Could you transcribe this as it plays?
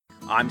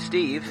I'm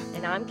Steve.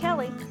 And I'm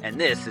Kelly. And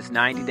this is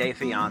 90 Day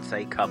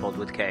Fiancé Coupled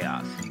with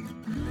Chaos.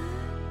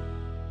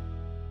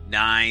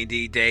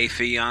 90 Day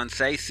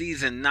Fiancé,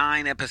 Season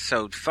 9,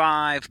 Episode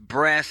 5,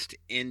 Breast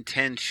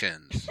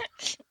Intentions.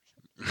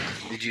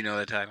 Did you know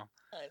the title?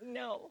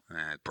 No.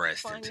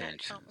 Breast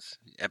Intentions.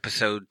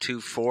 Episode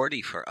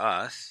 240 for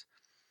us.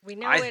 We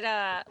know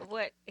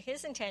what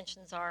his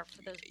intentions are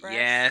for those breasts.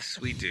 Yes,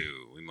 we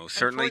do. We most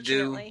certainly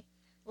do. A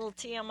little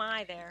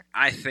TMI there.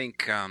 I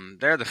think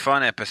they're the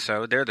fun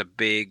episode. They're the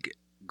big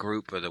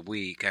group of the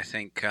week. I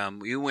think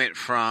you went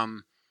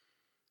from,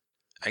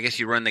 I guess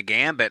you run the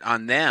gambit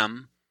on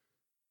them.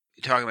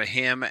 You're talking about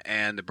him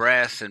and the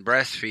breasts and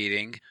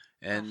breastfeeding,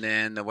 and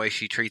then the way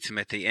she treats him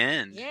at the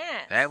end.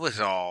 Yes. That was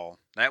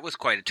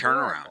quite a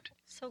turnaround.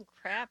 So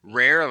crappy.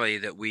 Rarely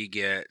that we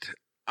get.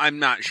 I'm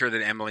not sure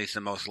that Emily's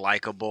the most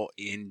likable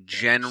in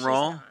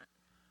general. She's not.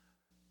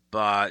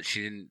 But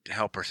she didn't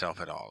help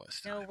herself at all this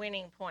time. No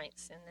winning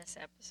points in this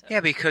episode. Yeah,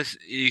 because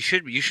you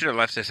should have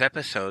left this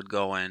episode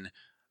going,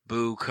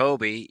 boo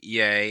Kobe,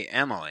 yay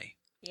Emily.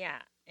 Yeah,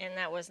 and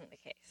that wasn't the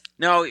case.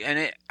 No,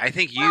 and I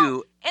think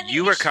you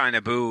were kind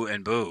of boo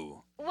and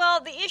boo.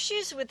 Well, the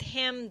issues with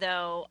him,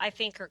 though, I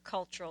think are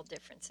cultural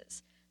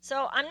differences.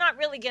 So I'm not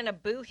really going to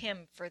boo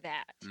him for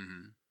that.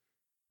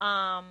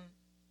 Mm-hmm.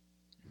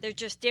 They're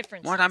just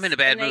differences. What? I'm in a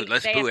bad mood.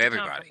 Let's boo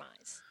everybody.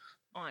 Compromise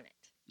on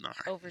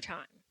it over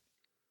time.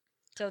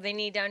 So they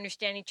need to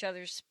understand each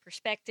other's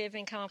perspective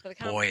and come up with a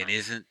compromise. Boy, it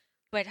isn't.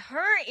 But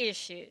her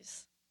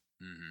issues,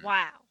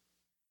 wow.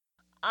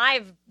 I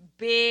have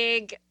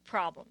big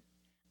problem.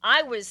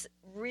 I was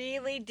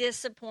really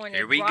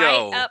disappointed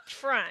up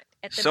front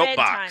at the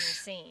bedtime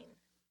scene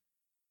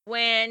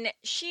when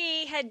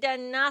she had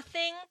done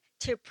nothing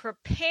to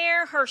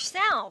prepare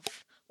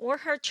herself or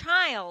her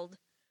child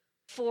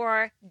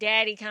for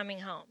Daddy coming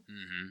home.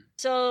 Mm-hmm.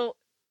 So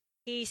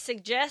he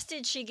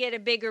suggested she get a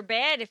bigger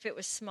bed if it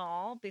was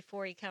small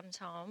before he comes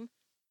home,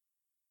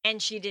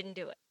 and she didn't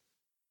do it.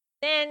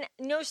 Then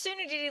no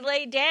sooner did he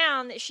lay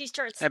down that she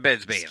starts, that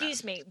bed's big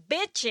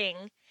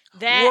bitching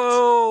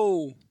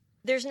that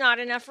there's not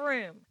enough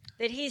room,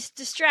 that he's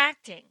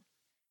distracting,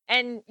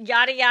 and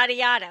yada, yada,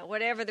 yada,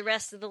 whatever the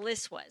rest of the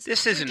list was.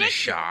 This isn't ridiculous. A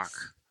shock.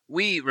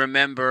 We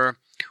remember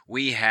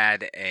we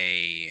had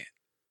a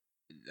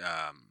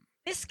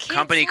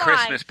company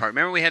Christmas party.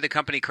 Remember we had the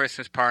company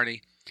Christmas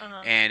party?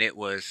 Uh-huh. And it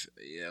was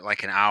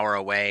like an hour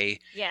away,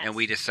 and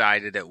we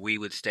decided that we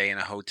would stay in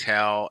a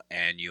hotel,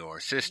 and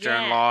your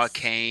sister-in-law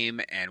came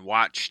and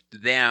watched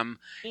them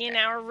in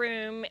our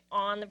room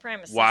on the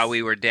premises while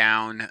we were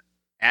down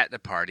at the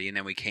party, and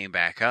then we came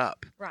back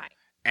up. Right.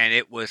 And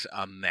it was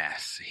a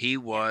mess. He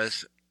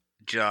was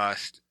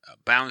just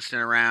bouncing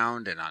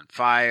around and on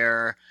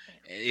fire.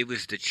 Yeah. It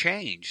was the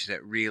change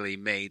that really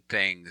made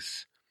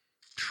things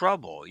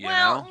trouble, you know?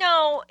 Well,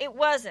 no, it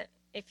wasn't.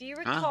 If you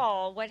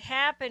recall, what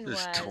happened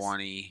was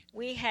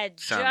we had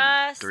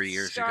just 3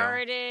 years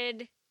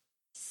started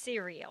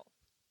cereal.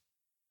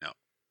 No.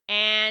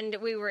 And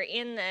we were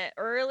in the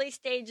early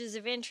stages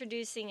of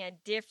introducing a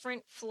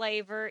different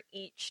flavor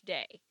each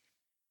day.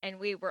 And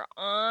we were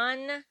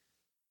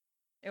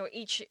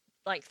each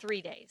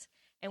 3 days.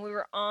 And we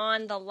were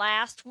on the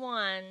last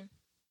one,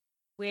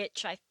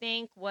 which I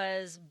think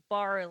was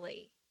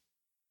barley.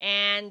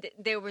 And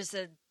there was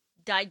a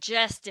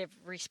digestive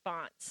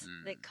response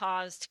that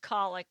caused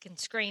colic and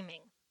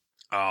screaming.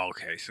 Oh,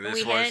 okay. So this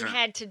we then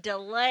had to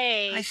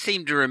delay. I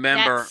seem to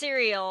remember that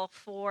cereal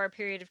for a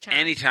period of time.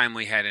 Anytime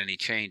we had any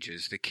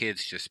changes, the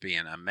kids just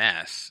being a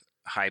mess,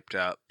 hyped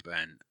up,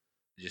 and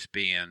just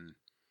being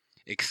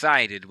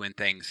excited when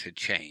things had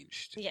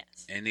changed.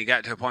 Yes. And it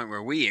got to a point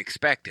where we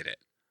expected it.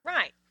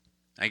 Right.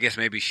 I guess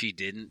maybe she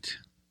didn't.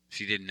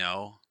 She didn't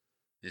know.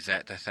 Is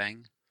that the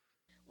thing?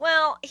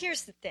 Well,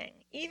 here's the thing.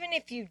 Even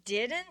if you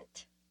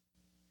didn't,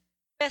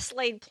 best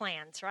laid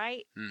plans,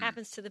 right?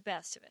 Happens to the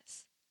best of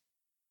us.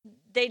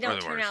 They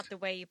don't turn out the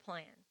way you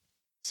plan.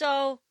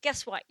 So,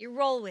 guess what? You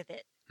roll with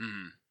it.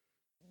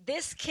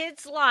 This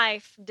kid's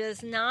life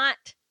does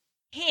not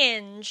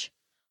hinge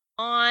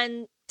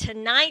on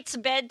tonight's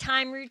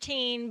bedtime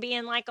routine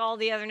being like all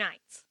the other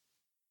nights.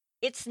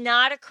 It's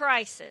not a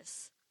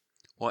crisis.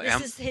 Well,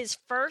 this is his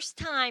first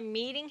time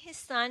meeting his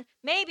son.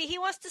 Maybe he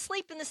wants to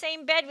sleep in the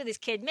same bed with his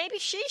kid. Maybe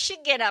she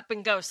should get up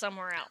and go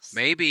somewhere else.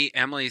 Maybe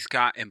Emily's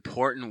got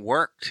important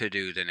work to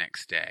do the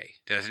next day.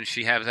 Doesn't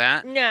she have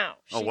that? No,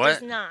 she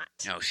does not.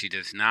 No, she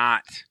does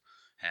not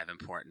have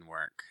important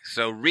work.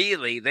 So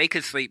really, they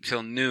could sleep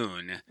till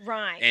noon.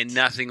 Right. And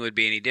nothing would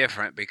be any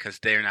different because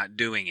they're not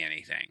doing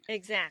anything.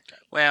 Exactly.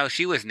 Well,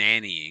 she was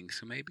nannying,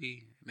 so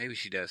maybe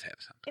she does have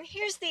something. And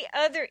here's the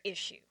other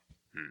issue.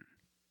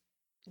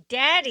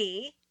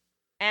 Daddy,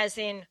 as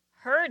in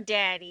her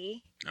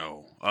daddy,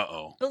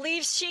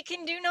 believes she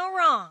can do no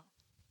wrong.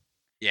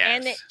 Yes.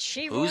 And that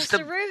she rules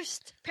the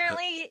roost.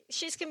 Apparently,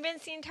 she's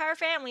convinced the entire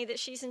family that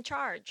she's in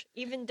charge,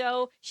 even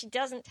though she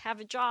doesn't have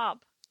a job.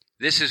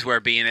 This is where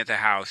being at the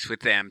house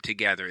with them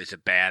together is a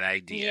bad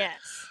idea.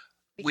 Yes.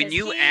 When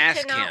you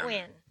ask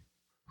him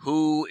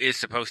who is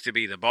supposed to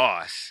be the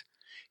boss,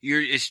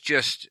 it's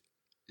just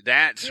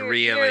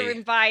You're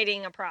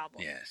inviting a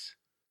problem. Yes.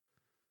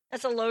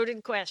 That's a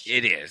loaded question.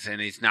 It is,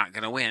 and he's not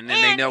going to win, and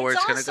they know where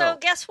it's going to go. Also,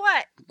 guess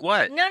what?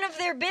 What? None of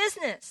their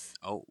business.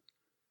 Oh.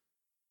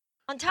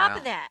 On top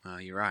of that.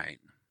 You're right.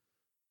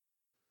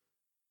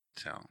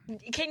 So.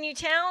 Can you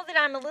tell that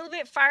I'm a little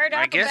bit fired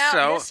up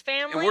about this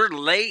family? And we're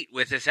late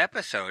with this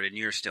episode, and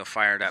you're still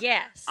fired up.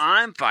 Yes.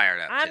 I'm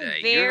fired up today.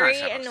 I'm very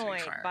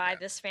annoyed by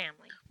this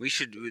family. We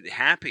should be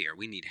happier.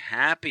 We need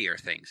happier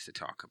things to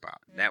talk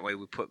about. Mm-hmm. That way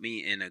we put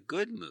me in a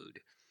good mood.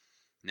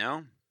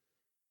 No?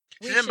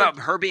 This isn't about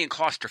her being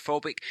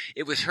claustrophobic.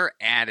 It was her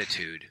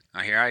attitude.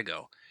 Now, here I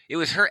go. It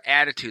was her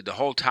attitude the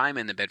whole time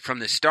in the bed. From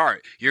the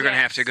start, you're going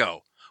to have to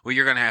go. Well,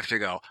 you're going to have to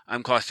go.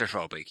 I'm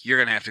claustrophobic. You're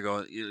going to have to go.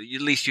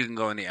 At least you can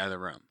go in the other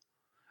room.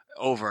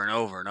 Over and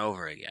over and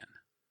over again.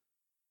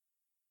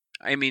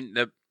 I mean,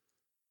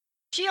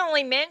 she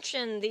only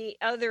mentioned the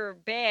other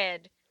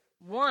bed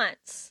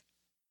once.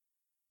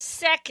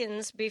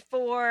 Seconds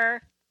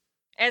before,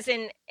 as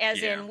in,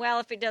 well,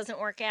 if it doesn't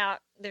work out,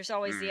 there's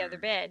always the other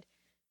bed.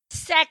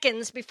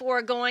 Seconds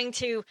before going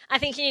to, I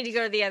think you need to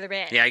go to the other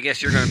bed. Yeah, I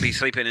guess you're going to be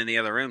sleeping in the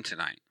other room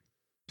tonight.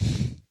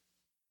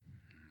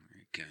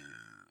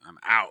 I'm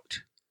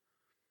out.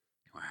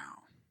 Wow.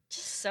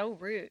 Just so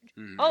rude.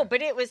 Mm-hmm. Oh,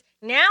 but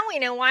now we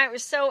know why it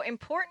was so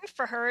important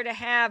for her to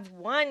have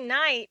one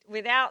night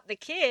without the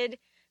kid,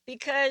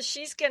 because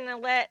she's going to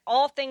let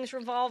all things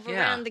revolve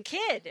around the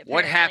kid. Apparently.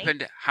 What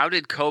happened? How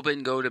did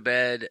Coben go to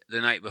bed the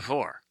night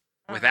before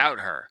without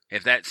her?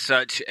 If that's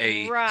such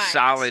a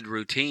solid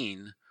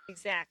routine.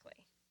 Exactly.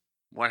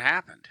 What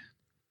happened?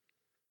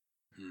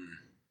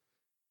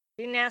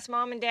 Didn't ask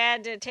Mom and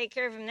Dad to take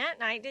care of him that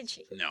night, did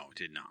she? No,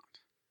 did not.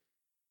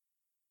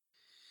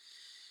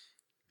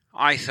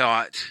 I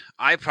thought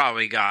I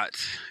probably got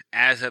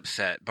as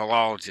upset.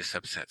 Bilal just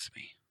upsets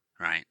me,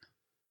 right?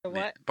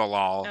 What?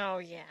 Bilal. Oh,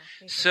 yeah.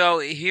 So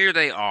here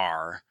they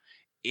are.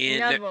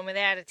 Another one with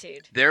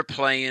attitude. They're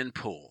playing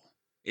pool.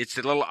 It's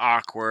a little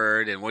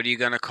awkward, and what are you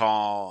going to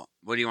call?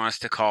 What do you want us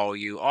to call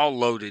you? All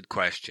loaded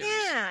questions.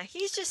 Yeah,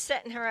 he's just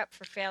setting her up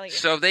for failure.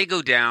 So they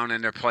go down,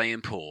 and they're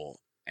playing pool,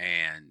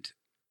 and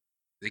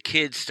the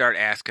kids start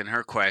asking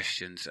her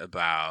questions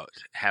about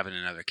having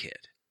another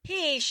kid.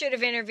 He should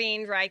have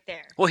intervened right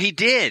there. Well, he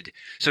did.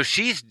 So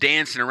she's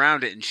dancing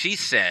around it, and she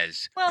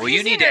says, well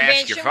you need to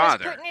ask your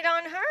father. Was putting it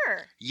on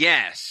her.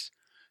 Yes.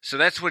 So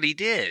that's what he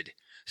did.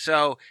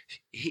 So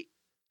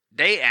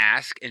they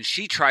ask, and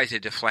she tries to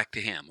deflect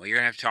to him. Well, you're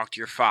going to have to talk to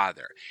your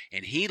father.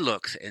 And he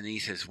looks, and he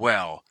says,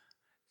 well,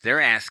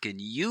 they're asking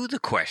you the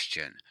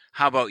question.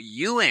 How about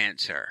you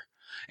answer?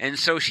 And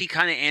so she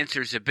kind of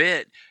answers a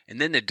bit,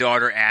 and then the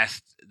daughter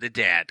asks the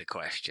dad the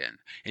question.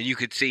 And you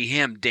could see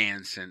him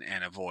dancing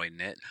and avoiding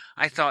it.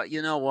 I thought,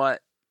 you know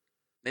what?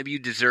 Maybe you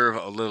deserve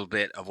a little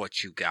bit of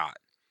what you got.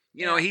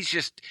 You know, you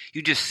just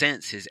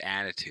sense his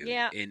attitude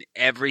in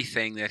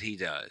everything that he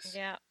does.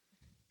 Yeah.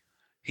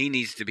 He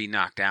needs to be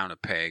knocked down a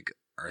peg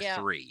or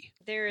 3.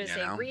 There is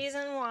a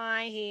reason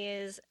why he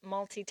is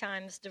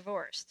multi-times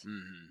divorced.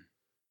 Mm-hmm.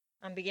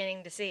 I'm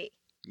beginning to see.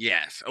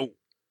 Yes. Oh,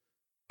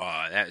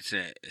 that's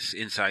an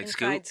inside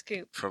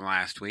scoop from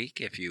last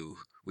week.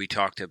 We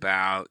talked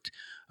about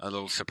a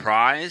little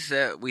surprise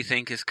that we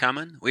think is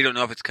coming. We don't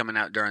know if it's coming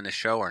out during the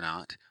show or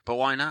not, but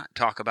why not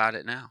talk about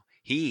it now?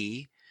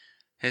 He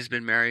has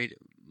been married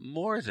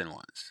more than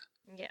once.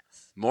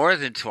 Yes. More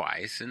than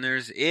twice. And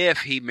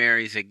if he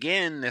marries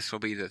again, this will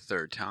be the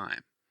third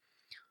time.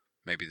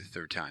 Maybe the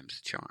third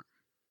time's the charm.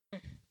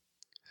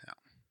 So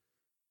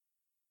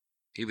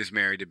he was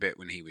married a bit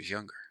when he was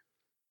younger.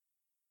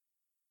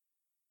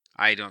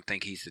 I don't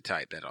think he's the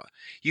type that'll.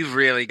 You've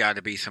really got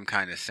to be some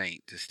kind of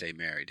saint to stay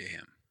married to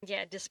him.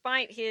 Yeah,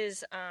 despite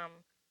his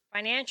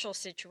financial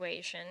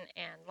situation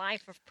and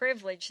life of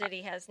privilege that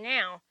he has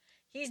now,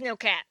 he's no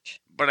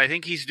catch. But I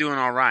think he's doing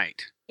all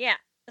right. Yeah,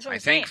 that's what I'm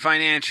saying. I think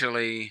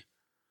financially,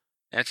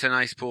 that's a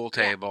nice pool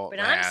table.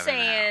 Yeah, but I'm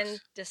saying,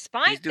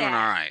 despite he's doing all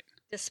right.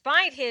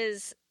 Despite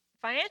his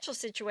financial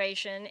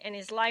situation and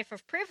his life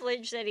of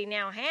privilege that he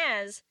now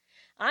has,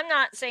 I'm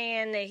not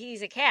saying that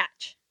he's a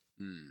catch.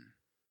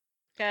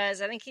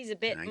 Because I think he's a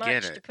bit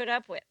much to put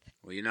up with.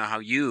 Well, you know how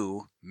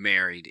you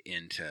married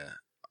into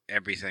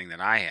everything that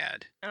I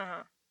had.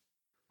 Uh-huh.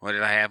 What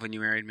did I have when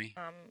you married me?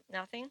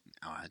 Nothing.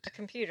 A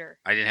computer.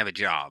 I didn't have a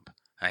job.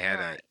 I had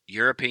a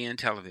European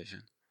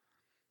television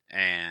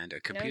and a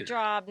computer. No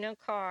job, no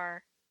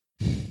car.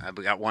 I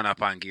got one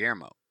up on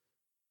Guillermo.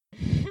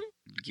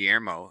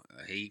 Guillermo,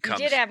 he comes.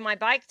 You did have my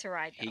bike to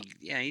ride, though.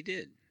 He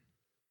did.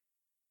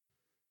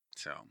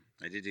 So,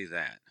 I did do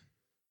that.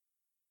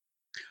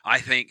 I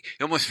think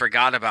he almost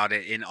forgot about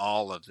it in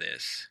all of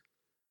this.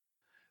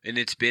 And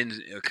it's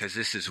been, because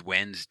this is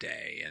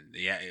Wednesday, and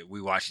we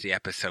watched the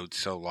episode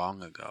so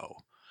long ago.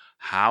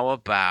 How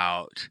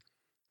about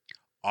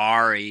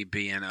Ari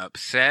being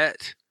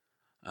upset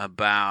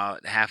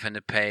about having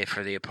to pay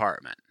for the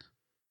apartment?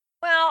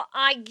 Well,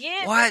 I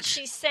get what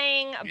she's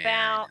saying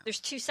about, there's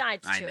two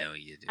sides to it. I know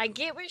you do. I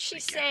get what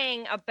she's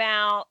saying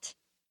about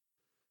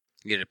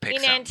You had to pick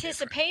in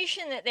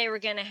anticipation that they were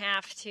going to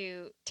have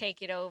to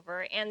take it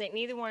over, and that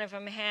neither one of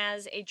them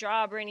has a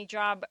job or any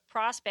job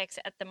prospects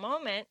at the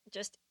moment,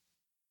 just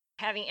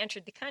having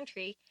entered the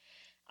country.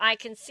 I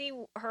can see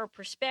her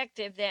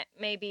perspective that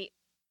maybe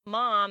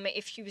mom,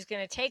 if she was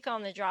going to take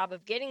on the job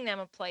of getting them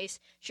a place,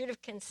 should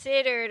have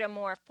considered a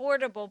more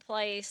affordable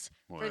place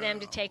for them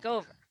to take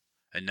over.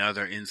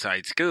 Another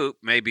inside scoop,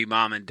 maybe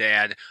mom and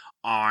dad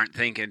aren't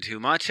thinking too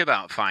much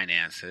about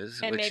finances.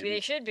 And maybe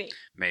they should be.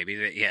 Maybe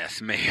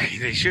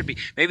they should be.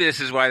 Maybe this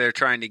is why they're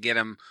trying to get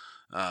them,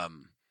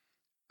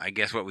 I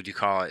guess, what would you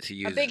call it? To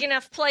use a big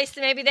enough place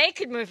that maybe they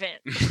could move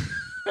in.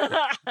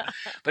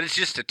 But it's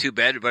just a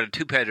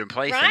two-bedroom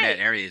place in that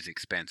area is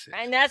expensive.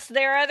 And that's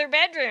their other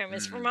bedroom.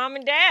 It's for mom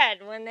and dad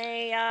when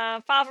they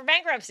file for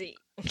bankruptcy.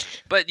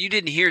 But you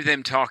didn't hear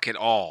them talk at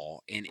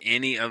all in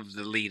any of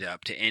the lead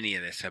up to any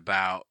of this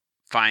about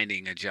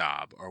finding a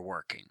job or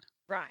working.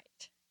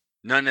 Right.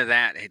 None of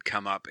that had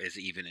come up as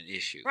even an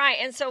issue. Right.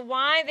 And so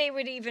why they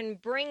would even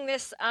bring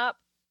this up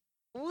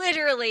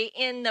literally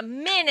in the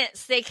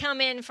minutes they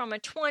come in from a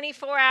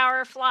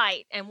 24-hour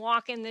flight and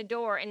walk in the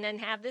door and then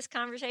have this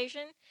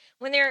conversation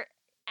when they're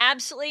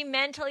absolutely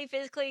mentally,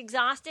 physically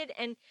exhausted,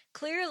 and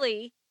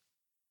clearly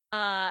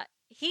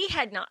he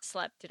had not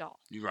slept at all.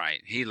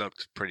 Right. He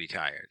looked pretty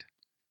tired.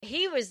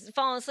 He was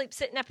falling asleep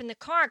sitting up in the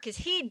car because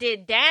he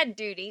did dad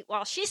duty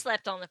while she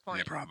slept on the plane.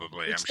 Yeah,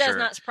 probably. Which does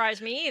not surprise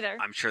me either.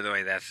 I'm sure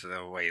that's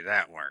the way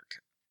that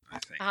worked, I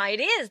think.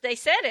 It is. They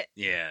said it.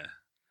 Yeah.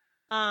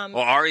 Well,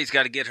 Ari's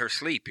got to get her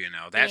sleep,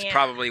 That's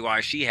probably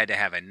why she had to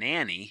have a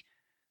nanny.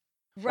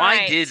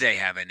 Right. Why did they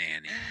have a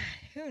nanny?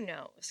 Who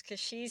knows? Because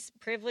she's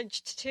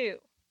privileged, too.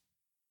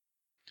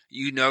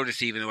 You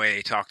notice even the way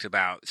they talked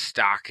about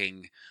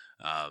stocking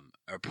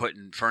or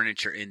putting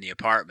furniture in the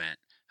apartment,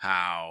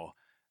 how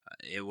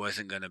it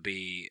wasn't going to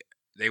be,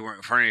 they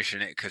weren't furnishing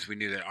it because we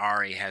knew that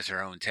Ari has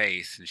her own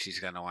taste and she's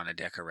going to want to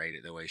decorate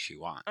it the way she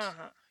wants.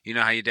 Uh-huh. You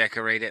know how you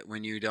decorate it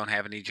when you don't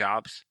have any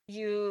jobs?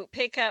 You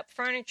pick up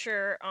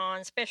furniture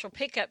on special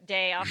pickup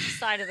day off the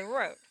side of the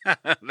road.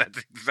 That's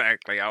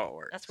exactly how it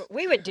works. That's what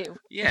we would do.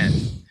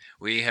 Yes.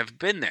 We have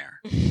been there.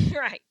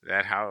 Right.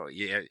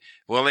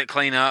 Will it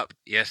clean up?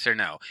 Yes or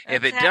no?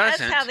 If it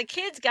doesn't... That's how the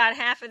kids got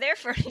half of their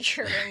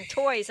furniture and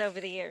toys over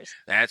the years.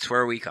 That's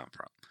where we come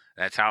from.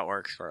 That's how it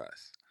works for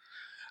us.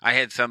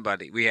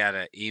 We had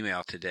an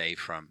email today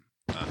from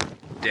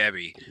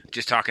Debbie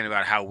just talking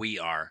about how we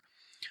are.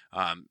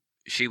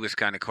 She was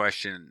kind of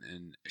questioning,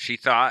 and she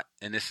thought,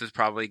 and this is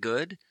probably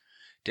good,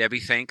 Debbie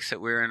thinks that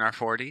we're in our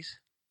 40s.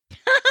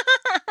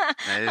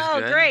 That is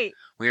good. Great.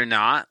 We are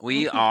not.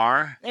 We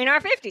are in our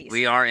 50s.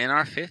 We are in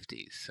our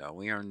 50s, so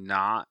we are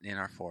not in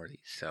our 40s.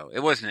 So it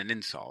wasn't an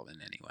insult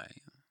in any way.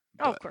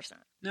 Of course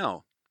not.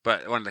 No,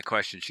 but one of the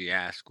questions she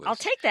asked was, I'll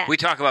take that. We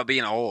talk about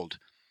being old.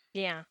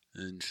 Yeah.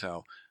 And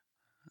so,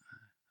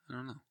 I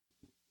don't know.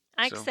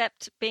 I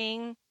accept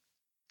being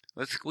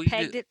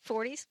pegged at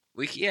 40s.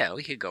 We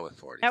could go with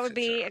 40s. That would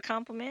be a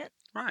compliment.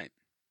 Right.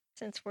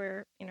 Since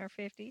we're in our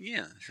 50s.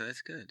 Yeah, so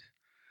that's good.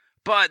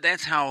 But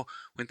that's how,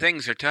 when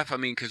things are tough,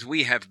 because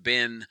we have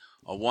been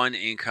a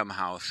one-income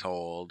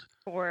household.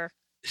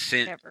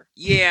 Ever.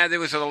 Yeah, there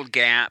was a little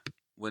gap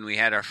when we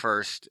had our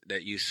first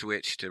that you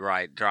switched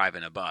to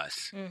driving a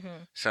bus.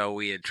 Mm-hmm. So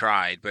we had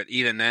tried, but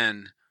even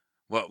then,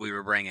 what we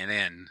were bringing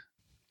in,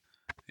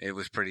 it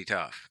was pretty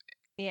tough.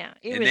 Yeah,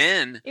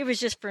 it was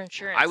just for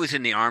insurance. I was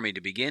in the Army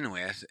to begin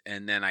with,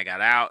 and then I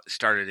got out,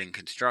 started in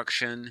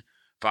construction.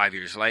 5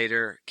 years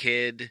later,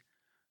 kid,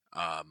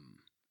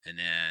 and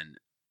then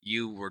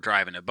you were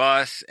driving a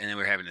bus, and then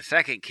we were having a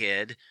second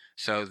kid.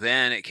 So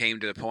then it came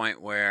to the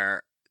point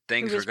where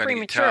things were going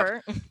to get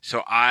tough.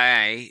 So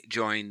I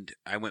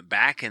went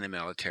back in the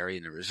military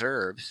in the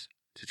reserves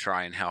to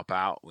try and help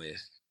out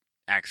with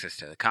access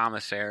to the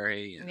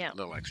commissary and a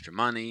little extra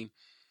money.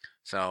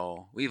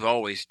 So we've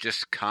always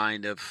just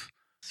kind of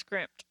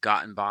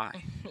gotten by.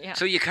 Yeah.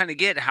 So you kind of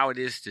get how it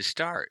is to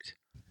start.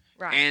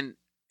 Right.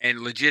 And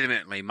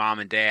legitimately, mom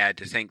and dad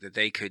to think that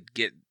they could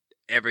get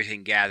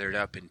everything gathered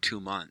up in 2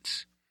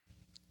 months.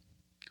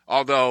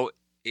 Although,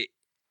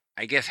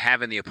 I guess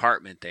having the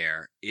apartment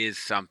there is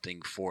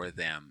something for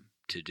them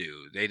to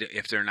do.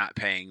 If they're not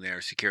paying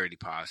their security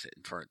deposit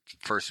for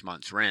first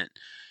month's rent,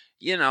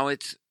 I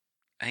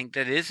think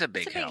that is a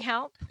big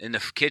help. And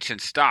the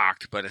kitchen's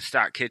stocked, but a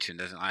stocked kitchen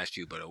doesn't last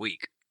you but a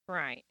week.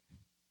 Right.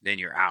 Then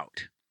you're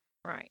out.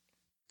 Right.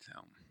 So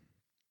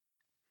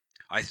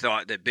I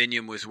thought that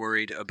Binyam was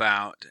worried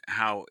about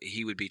how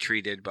he would be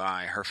treated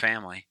by her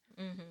family.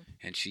 Mm-hmm.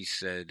 And she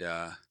said,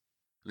 at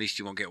least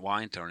you won't get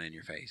wine thrown in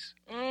your face.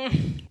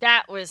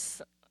 That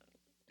was...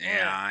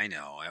 Yeah, I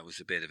know. That was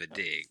a bit of a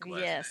dig,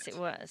 wasn't Yes, it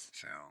was.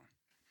 So,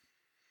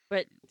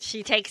 but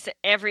she takes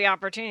every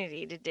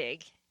opportunity to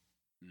dig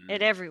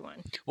at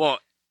everyone. Well,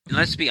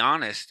 let's be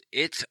honest.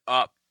 It's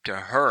up to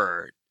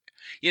her.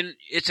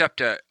 It's up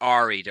to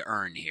Ari to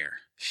earn here.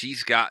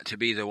 She's got to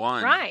be the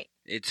one. Right.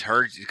 It's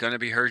going to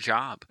be her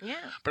job. Yeah.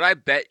 But I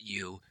bet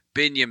you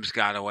Binyam's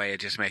got a way of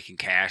just making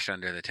cash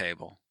under the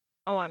table.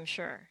 Oh, I'm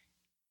sure.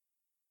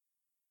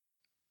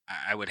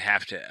 I would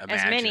have to imagine.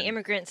 As many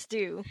immigrants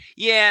do.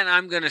 Yeah, and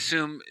I'm going to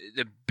assume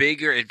the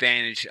bigger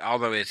advantage,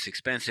 although it's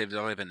expensive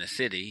to live in the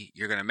city,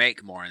 you're going to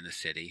make more in the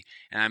city.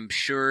 And I'm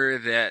sure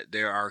that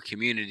there are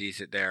communities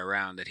that they're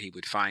around that he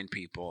would find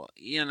people.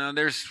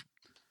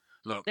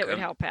 Look. That would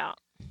help out.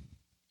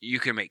 You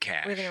can make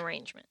cash. With an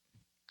arrangement.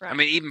 Right. I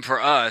mean, even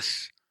for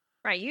us.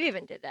 Right, you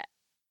even did that.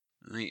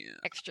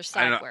 Extra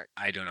side work.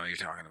 I don't know what you're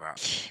talking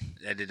about.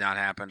 That did not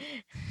happen.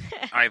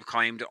 I've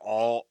claimed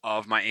all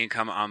of my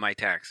income on my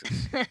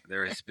taxes.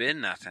 There has been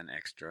nothing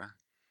extra.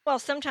 Well,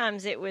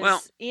 sometimes it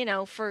was,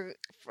 for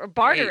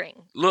bartering.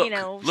 Hey,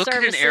 look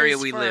at an area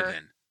we live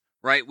in,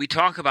 right? We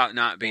talk about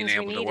not being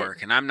able to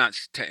work, and I'm not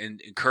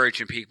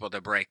encouraging people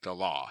to break the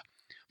law,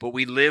 but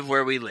we live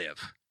where we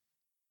live.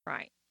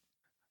 Right.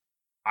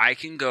 I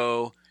can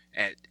go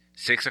at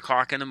 6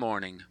 o'clock in the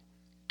morning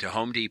to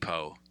Home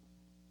Depot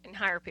and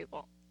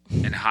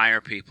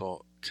hire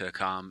people to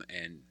come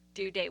and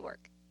do day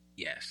work.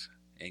 Yes.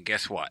 And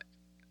guess what?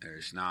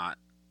 There's not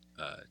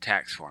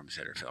tax forms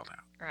that are filled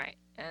out. Right.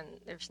 And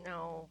there's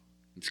no...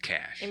 It's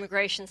cash.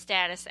 Immigration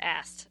status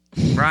asked.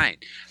 Right.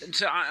 And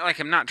so,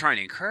 I'm not trying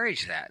to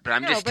encourage that, but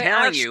I'm just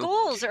telling you... our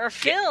schools are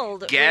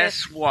filled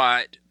Guess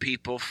what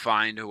people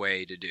find a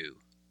way to do?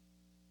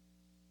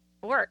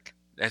 Work.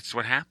 That's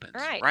what happens.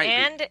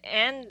 Right.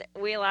 And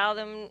we allow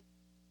them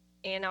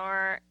in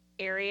our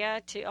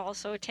area to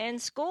also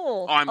attend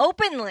school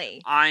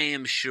openly. I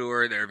am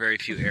sure there are very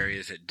few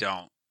areas that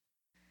don't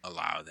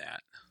allow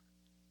that.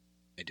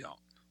 They don't.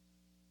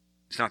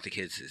 It's not the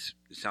kids'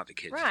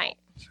 right. fault.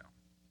 So.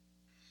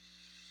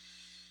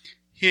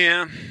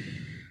 Yeah.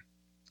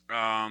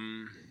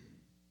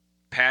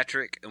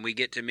 Patrick, and we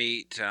get to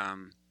meet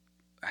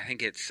I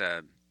think it's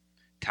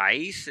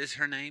Thais is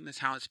her name, is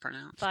how it's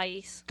pronounced.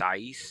 Thais.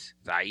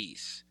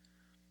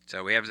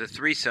 So we have the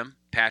threesome,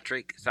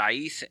 Patrick,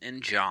 Thais,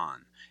 and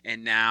John.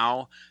 And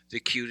now the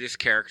cutest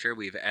character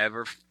we've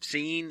ever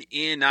seen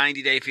in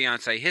 90 Day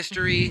Fiancé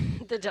history.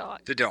 The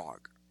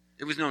dog.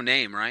 It was no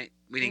name, right?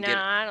 We didn't get it.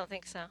 I don't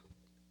think so.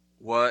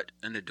 What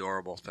an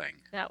adorable thing.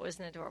 That was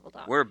an adorable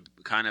dog. We're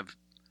kind of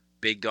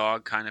big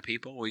dog kind of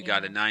people. We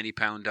got a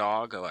 90-pound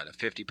dog, a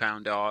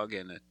 50-pound dog,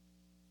 and a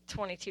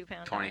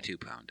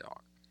 22-pound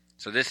dog.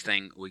 So this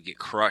thing would get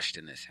crushed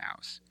in this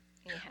house.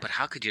 Yeah. But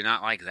how could you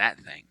not like that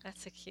thing?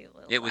 That's a cute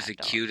little It was the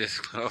dog.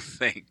 Cutest little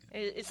thing.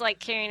 It's like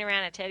carrying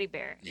around a teddy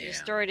bear. Yeah. You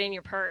just throw it in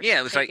your purse. Yeah,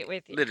 it was like it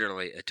with you.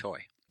 Literally a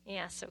toy.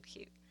 Yeah, so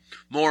cute.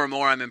 More and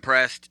more I'm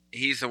impressed.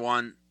 He's the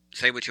one,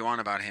 say what you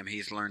want about him,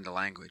 he's learned the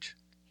language.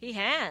 He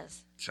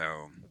has.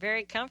 So.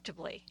 Very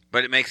comfortably.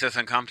 But it makes us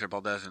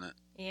uncomfortable, doesn't it?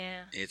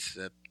 Yeah.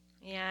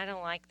 Yeah, I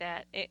don't like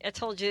that. I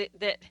told you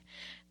that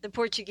the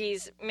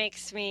Portuguese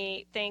makes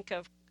me think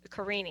of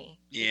Carini.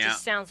 Yeah. It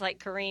just sounds like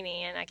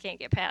Carini, and I can't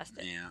get past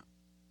it. Yeah.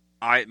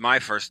 My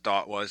first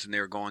thought was, when they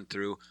were going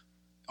through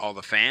all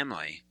the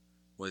family,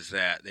 was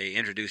that they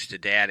introduced a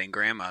dad and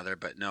grandmother,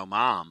 but no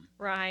mom.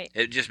 Right.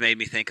 It just made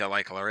me think of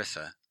like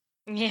Larissa.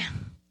 Yeah.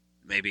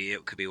 Maybe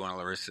it could be one of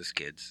Larissa's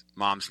kids.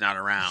 Mom's not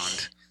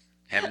around.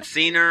 Haven't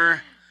seen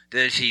her.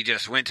 She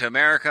just went to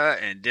America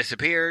and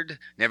disappeared.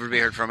 Never to be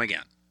heard from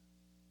again.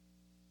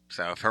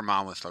 So if her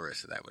mom was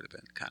Larissa, that would have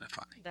been kind of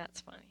funny.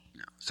 That's funny.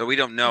 No. So we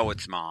don't know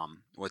what's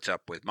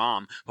up with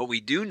mom. What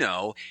we do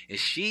know is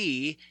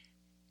she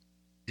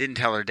didn't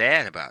tell her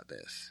dad about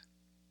this.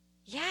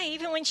 Yeah,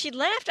 even when she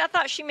left, I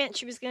thought she meant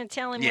she was going to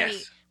tell him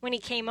when he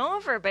came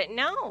over, but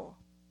no.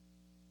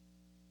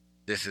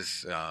 This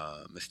is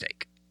a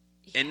mistake.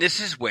 Yeah. And this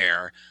is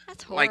where,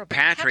 that's horrible.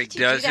 Patrick do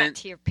that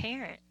to your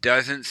parent?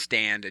 Doesn't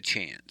stand a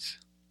chance.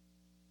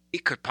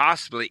 It could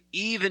possibly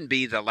even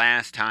be the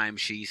last time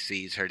she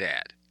sees her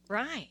dad.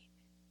 Right.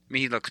 I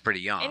mean, he looks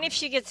pretty young. And if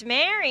she gets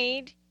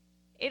married,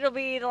 it'll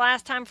be the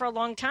last time for a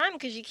long time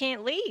because you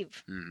can't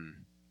leave.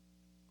 Mm-hmm.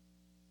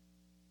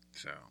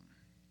 So.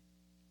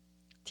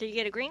 Till you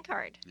get a green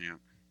card. Yeah.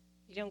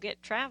 You don't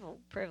get travel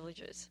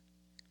privileges.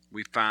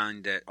 We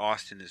find that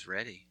Austin is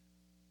ready.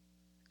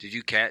 Did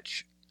you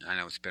catch? I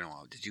know it's been a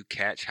while. Did you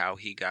catch how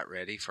he got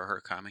ready for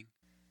her coming?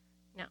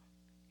 No.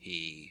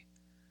 He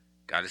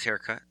got his hair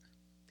cut.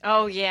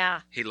 Oh,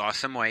 yeah. He lost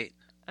some weight.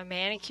 A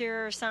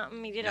manicure or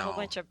something? He did a whole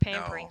bunch of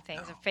pampering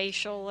things. A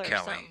facial or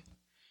something.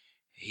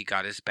 He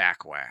got his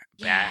back waxed.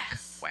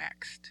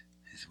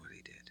 Is what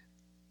he did.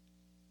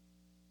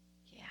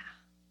 Yeah.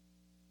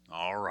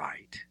 All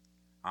right.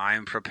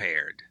 I'm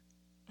prepared.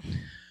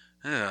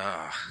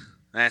 Ugh,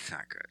 that's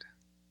not good.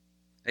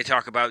 They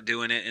talk about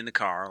doing it in the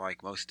car,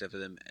 like most of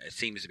them. It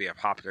seems to be a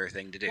popular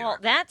thing to do. Well,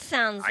 that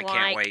sounds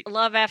like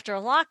Love After a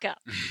Lockup.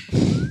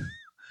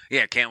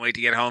 Yeah, can't wait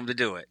to get home to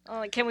do it.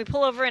 Oh, can we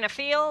pull over in a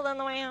field on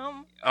the way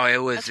home? Oh, it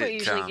was. That's what you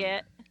usually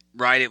get.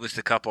 Right, it was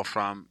the couple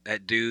from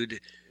that dude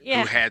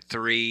who had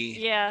 3.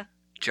 Yeah.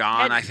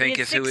 John, I think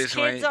is who his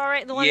way. Kids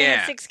already. The one that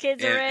had 6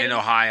 kids already in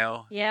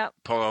Ohio. Yep.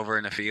 Pull over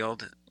in a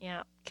field.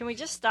 Yeah. Can we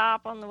just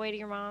stop on the way to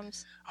your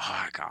mom's?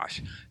 Oh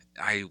gosh,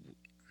 I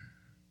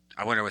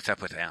wonder what's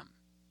up with them.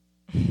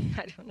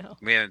 I don't know.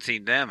 We haven't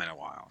seen them in a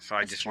while, so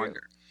I just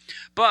wonder.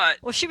 But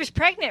well, she was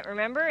pregnant,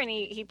 remember? And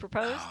he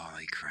proposed.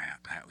 Holy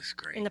crap, that was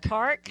great. In the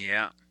park?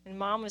 Yeah. And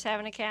Mom was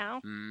having a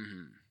cow?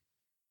 Mm-hmm.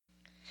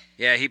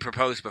 Yeah, he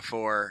proposed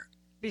before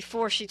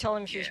she told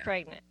him she was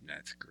pregnant.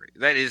 That's great.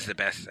 That is the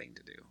best thing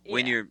to do. Yeah.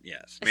 When you're,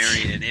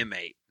 marrying an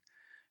inmate,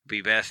 it'd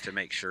be best to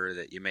make sure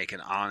that you make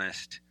an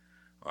honest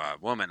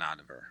woman out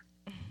of her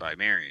by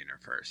marrying her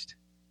first.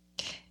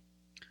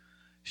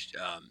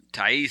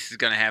 Thais is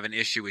going to have an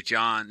issue with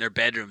John. Their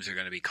bedrooms are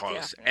going to be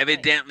close. Definitely.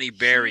 Evidently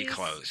very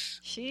close.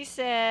 She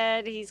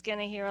said he's going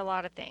to hear a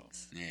lot of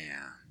things.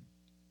 Yeah.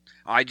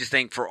 I just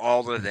think for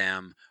all of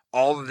them,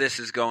 all of this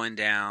is going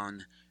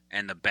down,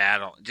 and the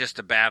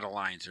battle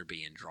lines are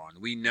being drawn.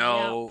 We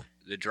know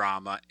the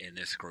drama in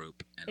this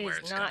group and where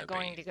it's not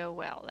going to go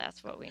well.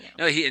 That's what we know.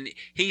 No,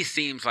 he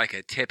seems like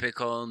a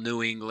typical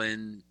New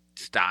England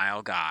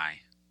style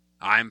guy.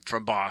 I'm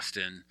from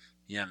Boston.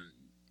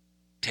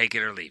 Take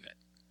it or leave it.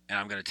 And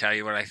I'm going to tell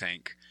you what I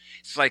think.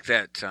 It's like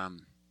that.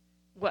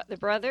 What, the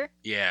brother?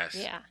 Yes.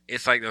 Yeah.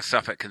 It's like those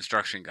Suffolk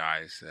construction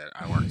guys that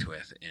I worked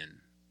with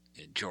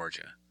in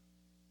Georgia.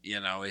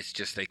 It's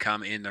just they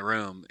come in the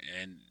room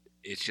and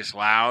it's just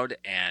loud,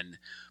 and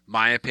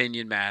my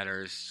opinion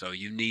matters, so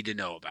you need to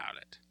know about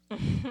it.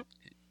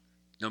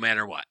 No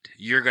matter what.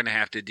 You're going to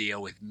have to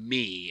deal with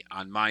me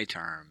on my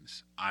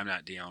terms. I'm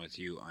not dealing with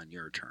you on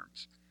your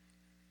terms.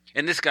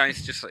 And this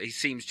guy's he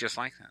seems just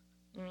like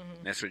that.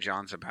 Mm-hmm. That's what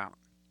John's about.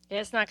 Yeah,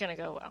 it's not going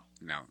to go well.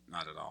 No,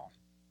 not at all.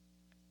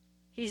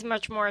 He's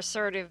much more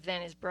assertive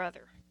than his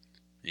brother.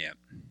 Yep.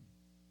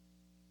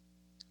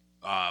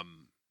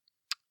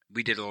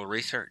 We did a little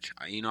research.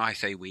 I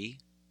say we.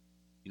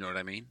 You know what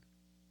I mean?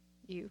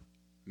 You.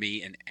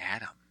 Me and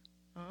Adam.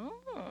 Oh.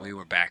 We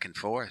were back and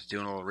forth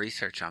doing a little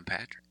research on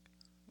Patrick.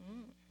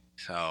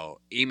 So,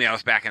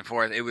 emails back and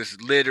forth. It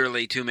was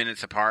literally 2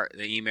 minutes apart.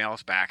 The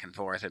emails back and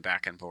forth and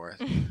back and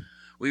forth.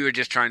 We were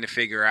just trying to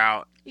figure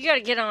out. You got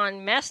to get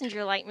on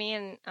Messenger like me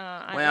and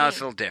well, it's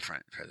a little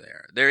different for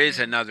there. There is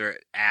another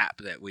app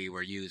that we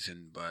were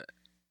using, but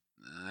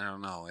I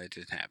don't know. It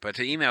just happened. But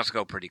the emails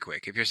go pretty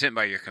quick. If you're sitting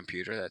by your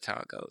computer, that's how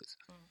it goes.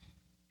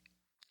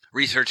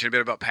 Researching a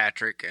bit about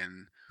Patrick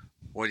and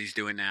what he's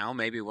doing now.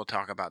 Maybe we'll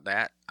talk about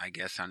that, I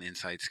guess, on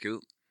Inside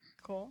Scoop.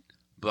 Cool.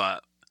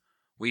 But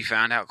we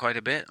found out quite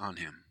a bit on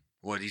him,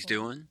 what he's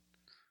doing,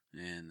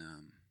 and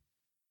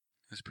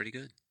it was pretty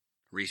good.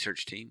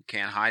 Research team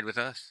can't hide with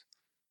us.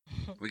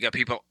 We got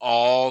people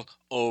all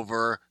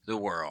over the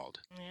world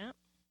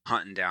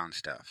hunting down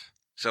stuff.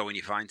 So when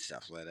you find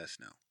stuff, let us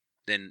know.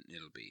 Then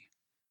it'll be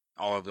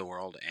all over the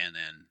world, and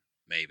then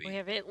maybe we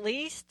have at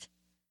least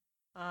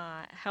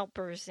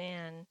helpers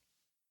in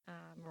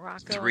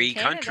Morocco. 3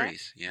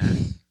 countries.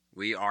 Yes,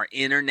 we are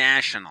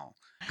international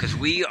because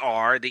we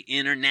are the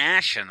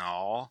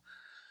international.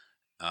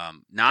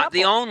 Not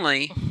the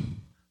only,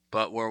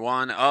 but we're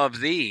one of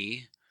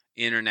the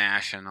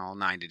international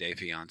 90 Day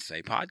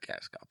Fiancé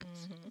podcast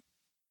couples. Mm-hmm.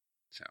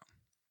 So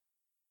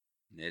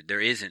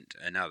there isn't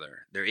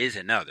another. There is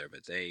another,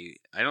 but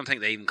I don't think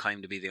they even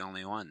claim to be the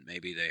only one.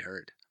 Maybe they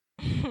heard.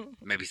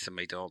 Maybe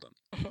somebody told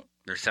them.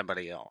 There's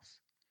somebody else.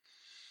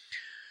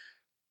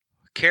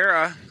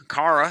 Cara,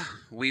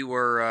 we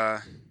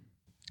were,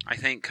 I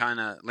think, kind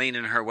of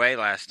leaning her way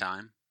last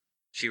time.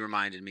 She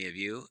reminded me of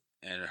you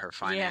and her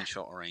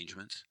financial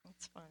arrangements.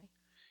 That's funny.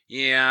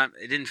 Yeah,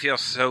 it didn't feel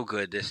so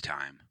good this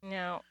time.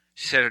 No.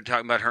 She said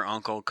talking about her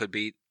uncle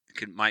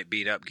might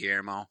beat up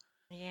Guillermo.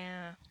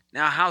 Yeah.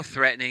 Now, how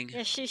threatening?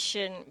 Yeah, she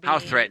shouldn't be. How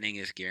threatening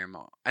is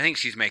Guillermo? I think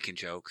she's making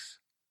jokes.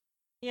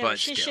 Yeah, but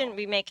she shouldn't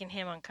be making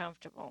him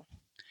uncomfortable.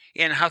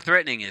 And how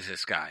threatening is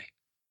this guy?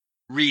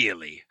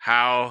 Really?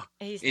 How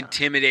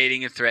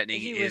intimidating and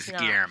threatening is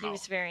Guillermo? He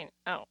was very...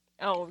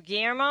 Oh,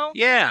 Guillermo?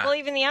 Yeah. Well,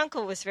 even the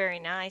uncle was very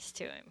nice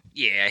to him.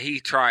 Yeah, he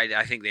tried.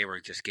 I think they were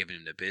just giving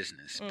him the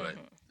business. Mm-hmm. But,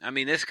 I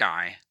mean, this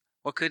guy,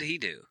 what could he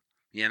do?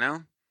 You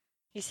know?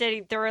 He said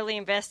he thoroughly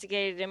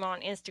investigated him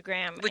on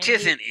Instagram. Which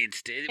isn't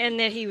instant. And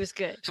that he was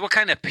good. So what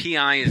kind of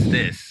PI is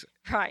this?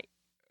 Right.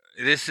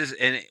 This is,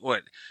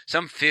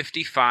 some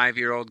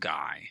 55-year-old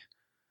guy.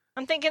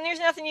 I'm thinking there's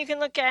nothing you can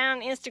look at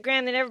on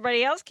Instagram that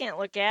everybody else can't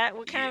look at.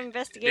 What kind of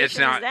investigation is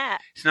that?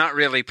 It's not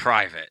really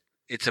private.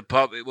 It's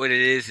what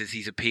it is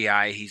he's a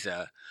PI. He's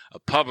a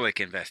public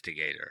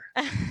investigator.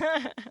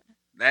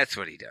 That's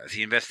what he does.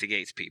 He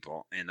investigates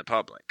people in the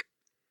public.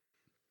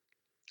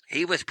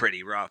 He was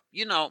pretty rough.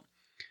 You know,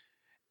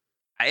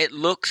 it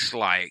looks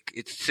like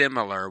it's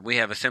similar. We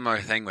have a similar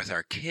thing with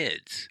our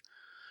kids.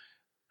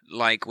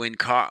 Like when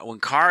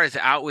Cara is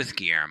out with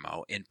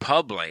Guillermo in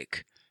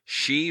public,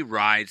 she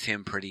rides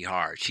him pretty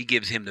hard. She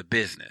gives him the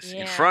business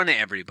in front of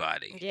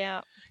everybody.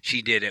 Yeah.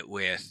 She did it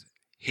with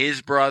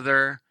his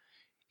brother.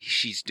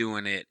 She's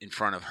doing it in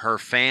front of her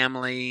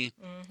family.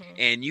 Mm-hmm.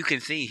 And you can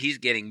see he's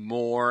getting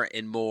more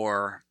and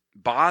more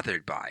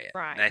bothered by it.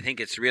 Right. And I think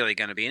it's really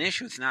going to be an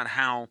issue. It's not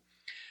how...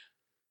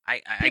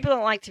 People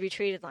don't like to be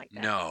treated like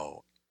that.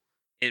 No.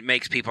 It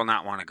makes people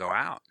not want to go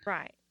out.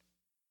 Right.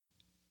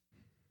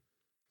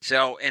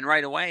 So, and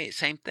right away,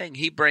 same thing.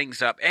 He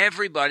brings up,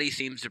 everybody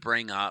seems to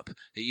bring up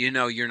that,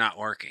 you're not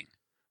working.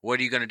 What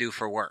are you going to do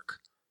for work?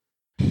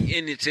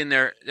 And it's in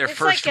their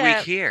first week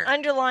here.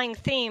 Underlying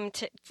theme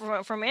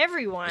from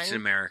everyone. It's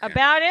American.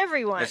 About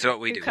everyone. That's what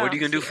we do. What are you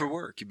going to do for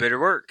work? You better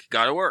work. You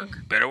got to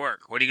work. Better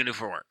work. What are you going to do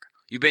for work?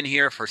 You've been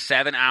here for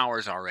 7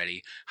 hours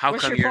already.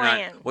 What's your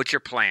plan? What's your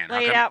plan?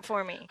 Lay it out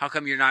for me. How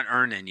come you're not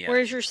earning yet?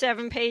 Where's your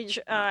 7-page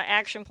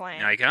action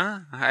plan? Like,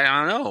 I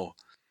don't know.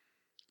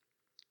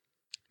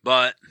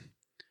 But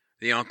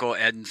the uncle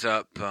ends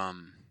up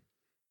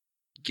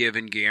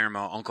giving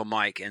Guillermo, Uncle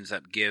Mike ends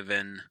up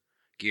giving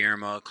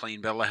Guillermo a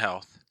clean bill of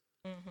health.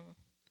 Mm-hmm.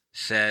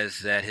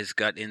 Says that his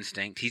gut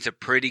instinct, he's a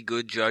pretty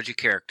good judge of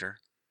character.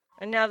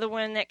 Another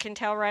one that can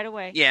tell right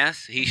away.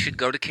 Yes, he should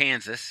go to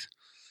Kansas,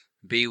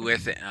 be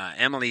with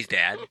Emily's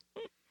dad.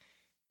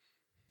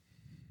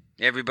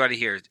 Everybody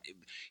here,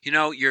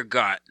 your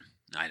gut,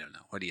 I don't know.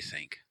 What do you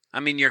think? I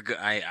mean, your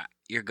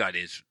gut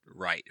is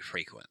right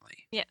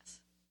frequently. Yes.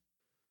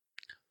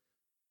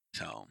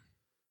 So,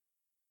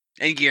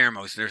 and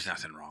Guillermo's, there's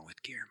nothing wrong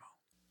with Guillermo.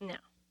 No.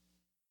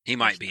 He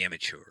might be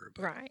immature,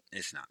 but right.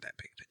 It's not that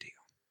big of a deal.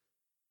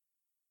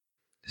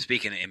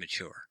 Speaking of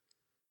immature,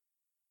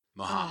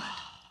 Muhammad.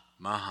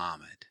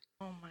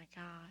 Oh my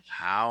gosh.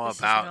 How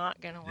about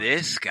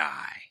this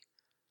guy?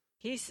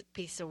 He's a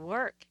piece of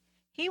work.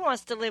 He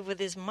wants to live with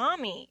his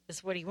mommy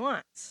is what he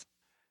wants.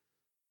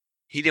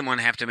 He didn't want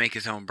to have to make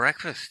his own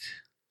breakfast.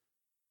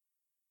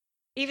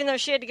 Even though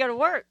she had to go to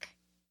work.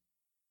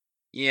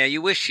 Yeah,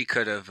 you wish she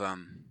could have,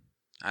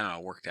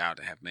 worked out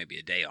to have maybe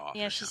a day off.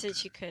 Yeah, she said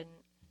she couldn't.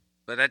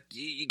 But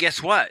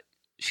guess what?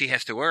 She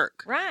has to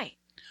work. Right.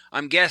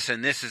 I'm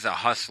guessing this is a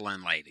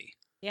hustling lady.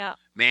 Yeah.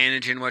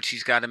 Managing what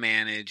she's got to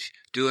manage,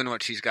 doing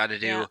what she's got to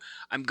do. Yeah.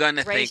 I'm going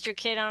to think... Raised your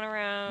kid on her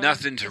own.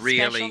 Nothing's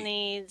really special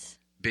needs.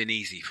 Been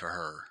easy for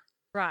her.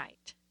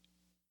 Right.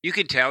 You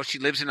can tell she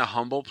lives in a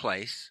humble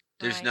place.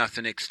 There's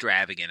nothing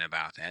extravagant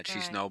about that.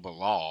 She's no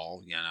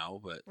Bilal,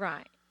 but...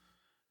 Right.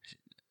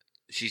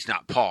 She's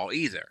not Paul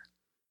either.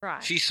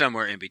 Right. She's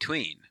somewhere in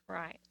between.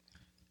 Right.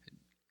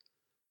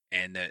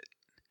 And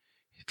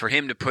for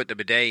him to put the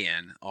bidet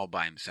in all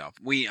by himself,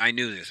 I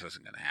knew this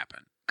wasn't going to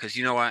happen. Because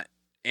you know what?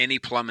 Any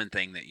plumbing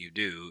thing that you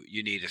do,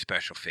 you need a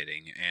special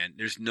fitting. And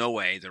there's no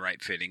way the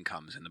right fitting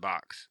comes in the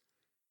box.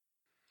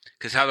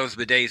 Because how those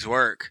bidets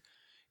work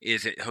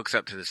is it hooks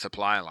up to the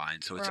supply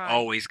line. So it's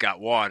always got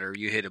water.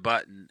 You hit a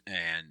button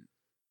and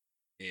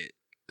it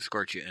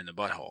squirts you in the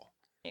butthole.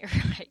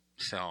 Right.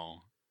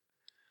 So...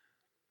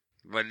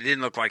 But it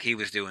didn't look like he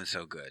was doing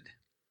so good.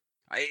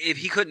 If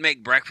he couldn't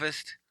make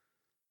breakfast,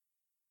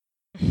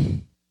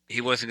 he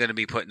wasn't going to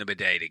be putting a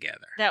bidet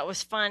together. That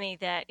was funny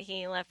that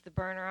he left the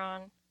burner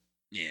on.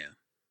 Yeah.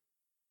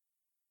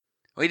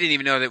 Well, he didn't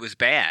even know that it was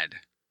bad. I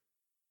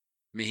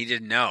mean, he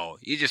didn't know.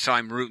 You just saw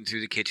him rooting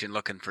through the kitchen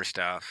looking for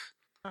stuff.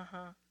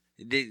 Uh-huh.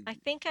 I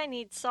think I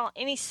need salt.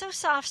 And he's so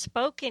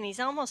soft-spoken. He's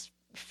almost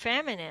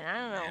feminine. I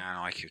don't know I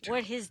don't like you too.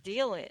 What his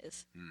deal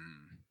is.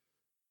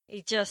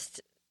 He just...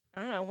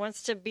 I don't know,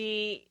 wants to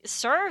be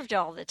served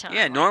all the time.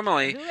 Yeah,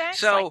 normally. Who acts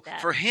so like that?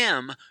 For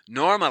him,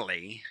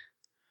 normally,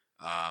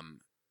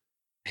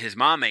 his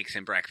mom makes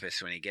him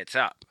breakfast when he gets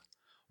up.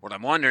 What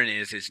I'm wondering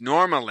is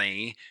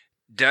normally,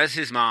 does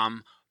his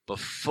mom,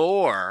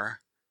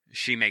 before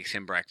she makes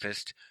him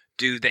breakfast,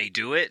 do they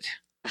do it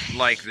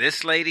like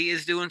this lady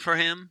is doing for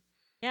him?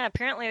 Yeah,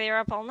 apparently they were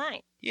up all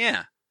night.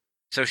 Yeah.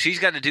 So she's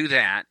got to do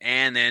that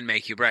and then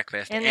make you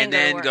breakfast and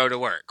then go to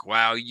work.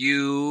 While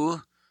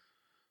you...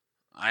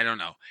 I don't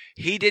know.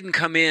 He didn't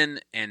come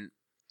in and...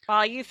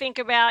 While you think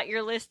about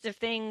your list of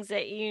things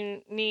that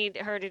you need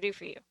her to do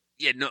for you.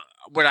 Yeah, no.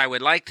 What I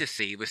would like to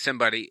see was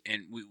somebody,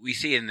 and we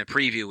see it in the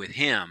preview with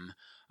him,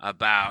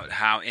 about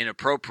how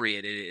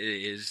inappropriate it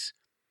is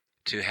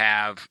to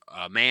have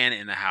a man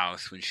in the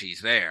house when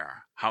she's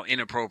there. How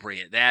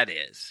inappropriate that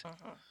is.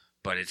 Uh-huh.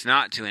 But it's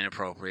not too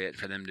inappropriate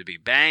for them to be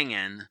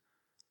banging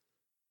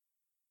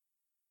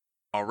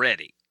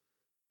already.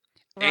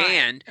 Right.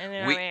 And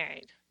they're not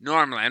married.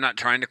 Normally, I'm not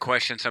trying to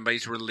question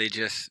somebody's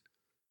religious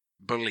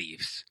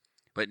beliefs,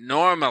 but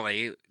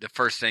normally the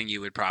first thing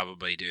you would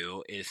probably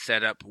do is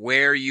set up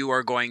where you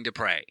are going to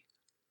pray.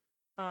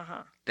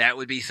 Uh-huh. That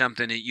would be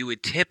something that you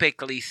would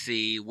typically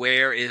see.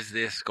 Where is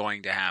this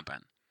going to happen?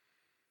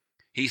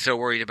 He's so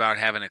worried about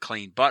having a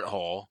clean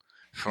butthole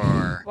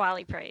for while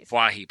he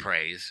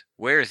prays.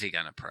 Where is he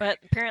going to pray? But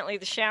apparently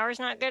the shower's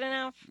not good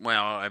enough.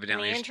 Well,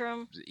 evidently, in the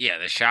interim. Yeah,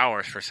 the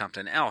shower's for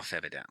something else,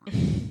 evidently.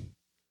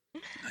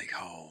 Like,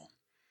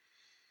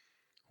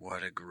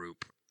 what a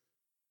group.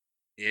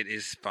 It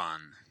is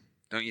fun.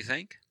 Don't you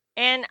think?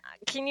 And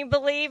can you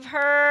believe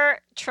her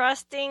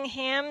trusting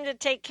him to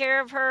take care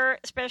of her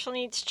special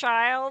needs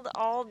child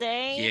all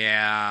day?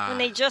 Yeah. When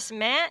they just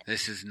met?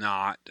 This is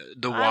not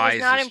the wisest. I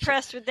was not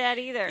impressed with that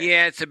either.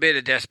 Yeah, it's a bit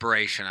of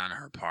desperation on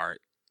her part.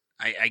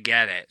 I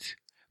get it.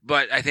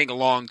 But I think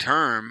long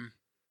term,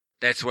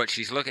 that's what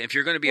she's looking. If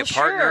you're going to be a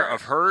partner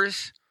of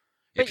hers...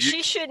 But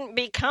she shouldn't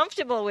be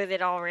comfortable with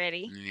it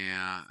already.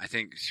 Yeah, I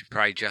think she'd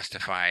probably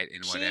justify it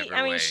in whatever way.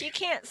 I mean, she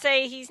can't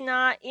say he's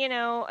not,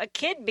 a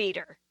kid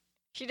beater.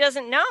 She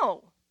doesn't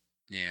know.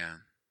 Yeah.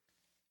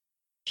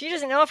 She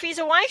doesn't know if he's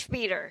a wife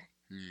beater.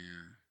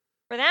 Yeah.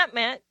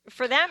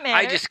 For that matter,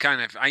 I just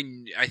kind of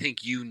I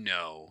think you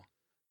know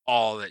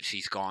all that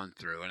she's gone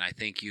through, and I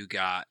think you've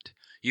got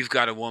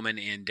a woman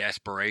in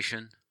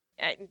desperation.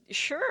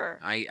 Sure.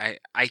 I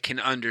can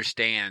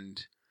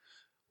understand.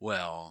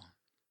 Well,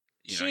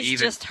 she's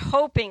just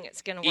hoping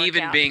it's going to work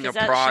even out. Being a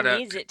product,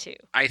 she needs it to.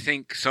 I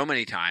think so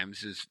many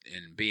times is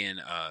in being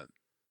a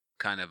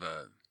kind of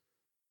a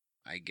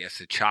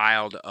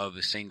child of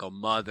a single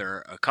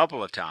mother a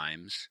couple of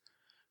times.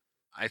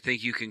 I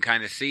think you can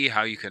kind of see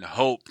how you can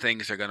hope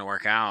things are going to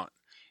work out,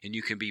 and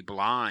you can be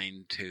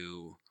blind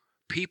to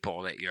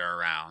people that you're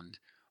around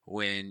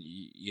when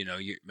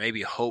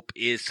maybe hope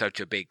is such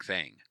a big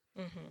thing.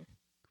 Mm-hmm.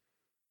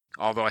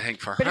 Although I think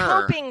for her, but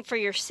hoping for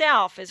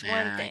yourself is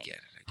one thing. I get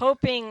it.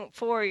 Hoping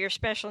for your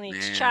special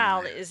needs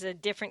child is a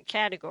different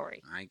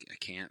category. I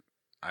can't.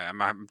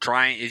 I'm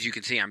trying, as you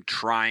can see, I'm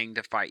trying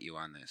to fight you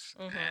on this,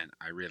 and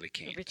I really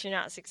can't. But you're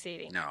not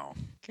succeeding. No.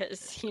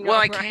 Because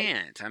I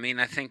can't. I mean,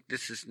 I think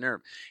this is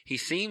nerve. He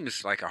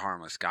seems like a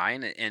harmless guy,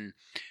 and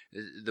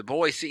the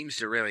boy seems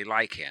to really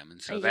like him, and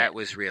so that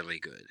was really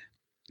good.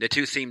 The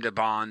two seemed to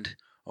bond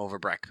over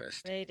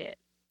breakfast. They did.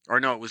 Or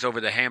no, it was over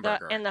the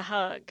hamburger. And the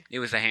hug. It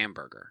was the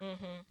hamburger.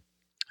 Mm-hmm.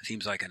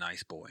 Seems like a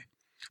nice boy.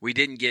 We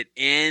didn't get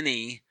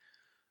any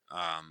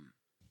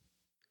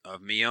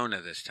of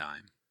Miona this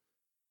time.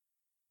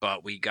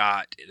 But we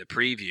got the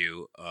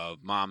preview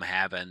of Mom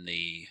having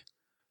the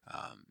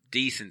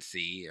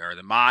decency or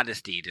the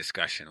modesty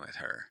discussion with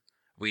her.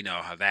 We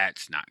know how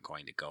that's not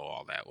going to go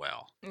all that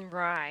well.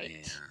 Right.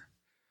 Yeah.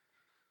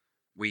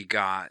 We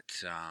got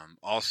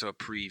also a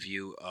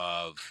preview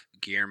of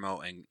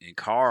Guillermo and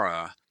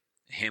Cara,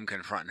 him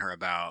confronting her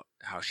about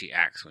how she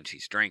acts when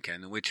she's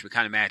drinking, which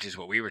kind of matches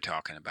what we were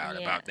talking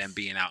about them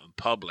being out in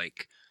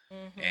public.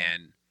 Mm-hmm.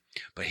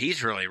 But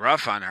he's really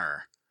rough on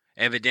her.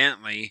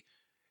 Evidently,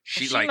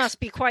 she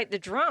must be quite the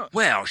drunk.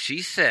 Well,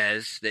 she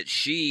says that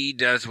she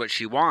does what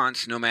she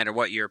wants, no matter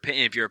what your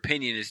opinion. If your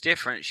opinion is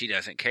different, she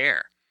doesn't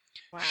care.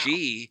 Wow.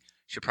 She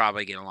should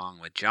probably get along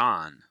with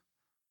John.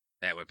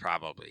 That would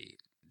probably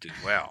do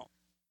well.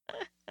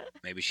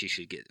 Maybe she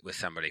should get with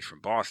somebody from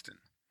Boston.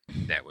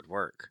 That would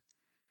work.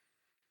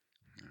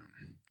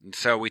 And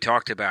so we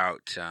talked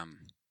about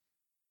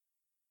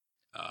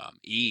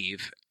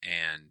Eve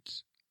and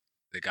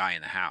the guy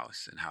in the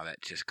house and how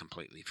that just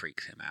completely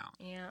freaks him out.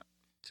 Yeah.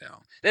 So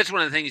that's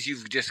one of the things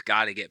you've just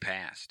got to get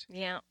past.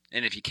 Yeah.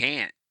 And if you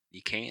can't,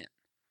 you can't.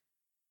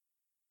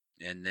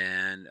 And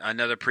then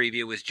another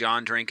preview was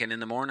John drinking in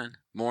the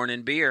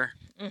morning beer.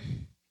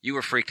 Mm-hmm. You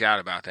were freaked out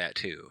about that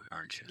too,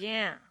 aren't you?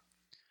 Yeah.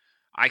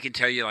 I can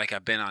tell you, like,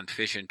 I've been on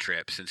fishing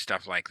trips and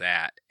stuff like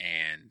that,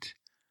 and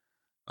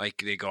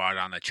like they go out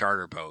on a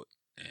charter boat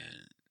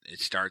and it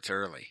starts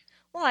early.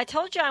 Well, I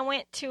told you I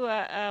went to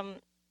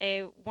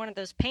a one of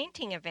those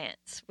painting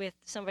events with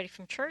somebody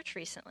from church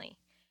recently.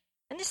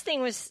 And this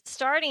thing was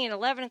starting at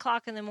 11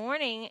 o'clock in the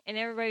morning, and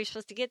everybody was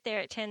supposed to get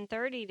there at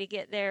 10:30 to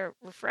get their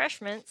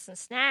refreshments and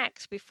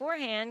snacks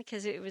beforehand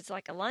because it was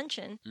like a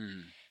luncheon.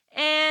 Mm.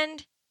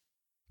 And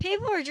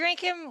people were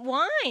drinking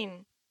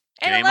wine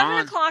at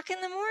 11 o'clock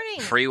in the morning.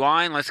 Free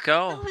wine, let's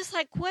go. I was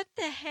like, what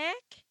the heck?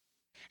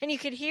 And you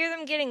could hear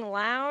them getting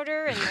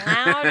louder and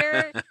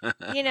louder,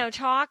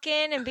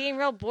 talking and being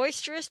real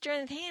boisterous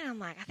during the thing. And I'm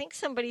like, I think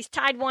somebody's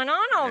tied one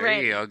on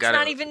already. It's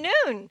not even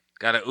noon.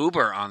 Got an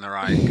Uber on the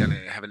ride. Got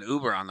to have an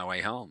Uber on the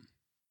way home.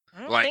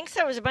 I don't think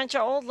so. It was a bunch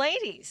of old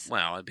ladies.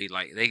 Well, it'd be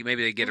like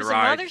maybe they get a ride. It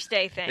was a Mother's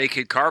Day thing. They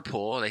could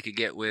carpool. They could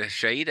get with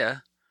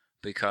Shaida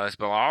because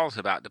Bilal's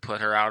about to put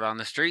her out on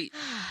the street.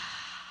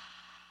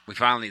 We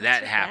finally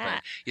that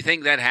happened. You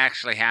think that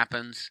actually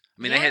happens?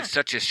 I mean, they had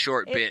such a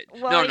short bit.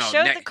 Well, they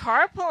showed the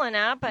car pulling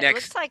up, but it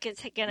looks like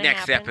it's going to happen.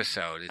 Next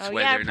episode, it's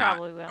whether or not,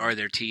 or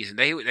they're teasing.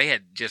 They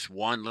had just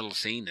one little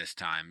scene this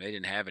time. They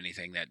didn't have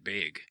anything that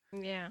big.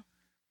 Yeah.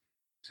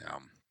 So.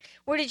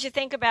 What did you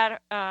think about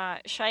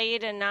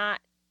Shaida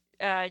not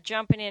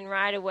jumping in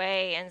right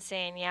away and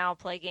saying, "Yeah, I'll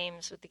play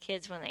games with the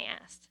kids" when they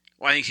asked?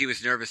 Well, I think she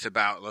was nervous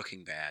about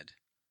looking bad.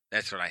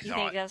 That's what I thought. You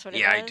think that's what it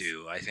was? Yeah, I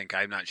do. I think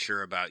I'm not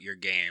sure about your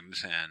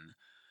games, and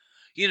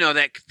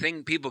that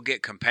thing. People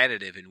get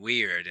competitive and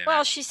weird. And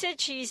well, she said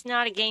she's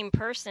not a game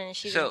person.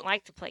 She doesn't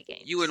like to play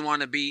games. You wouldn't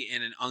want to be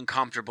in an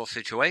uncomfortable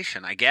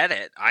situation. I get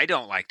it. I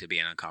don't like to be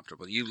in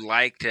uncomfortable. You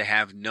like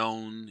to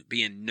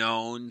be in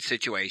known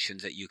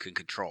situations that you can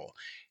control.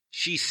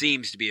 She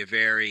seems to be a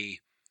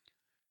very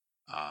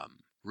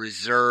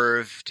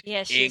reserved,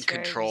 in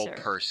control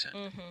person.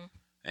 Mm-hmm.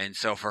 And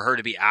so for her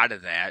to be out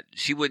of that,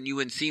 you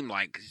wouldn't seem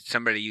like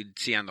somebody you'd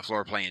see on the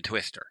floor playing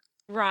Twister.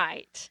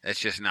 Right.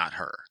 That's just not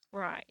her.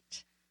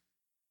 Right.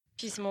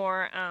 She's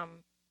more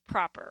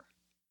proper,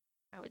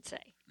 I would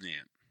say.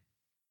 Yeah.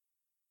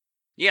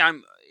 Yeah,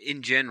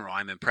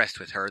 I'm impressed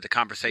with her. The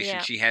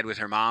conversation she had with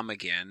her mom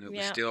again, it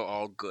was still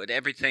all good.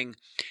 Everything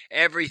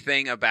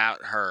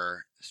about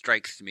her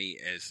strikes me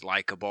as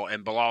likable,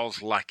 and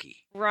Bilal's lucky.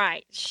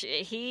 Right.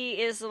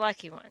 He is the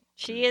lucky one.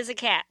 She is a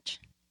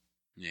catch.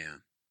 Yeah.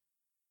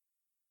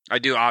 I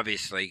do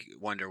obviously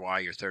wonder why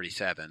you're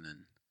 37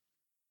 and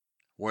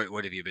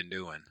what have you been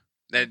doing?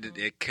 That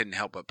it couldn't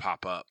help but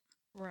pop up.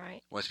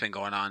 Right. What's been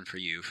going on for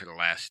you for the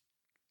last,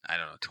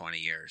 20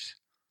 years?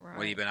 Right.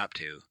 What have you been up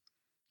to,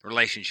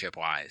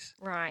 relationship-wise?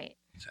 Right.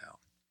 So,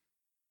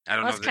 I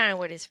don't know. That's kind of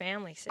what his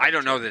family said. I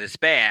don't know that it's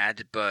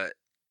bad, but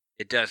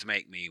it does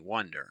make me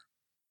wonder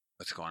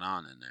what's going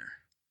on in there.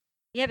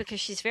 Yeah, because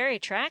she's very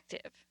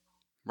attractive.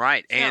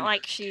 Right. It's not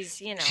like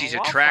she's, she's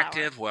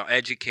attractive,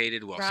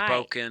 well-educated,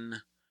 well-spoken,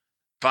 right.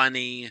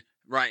 Funny.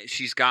 Right.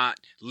 She's got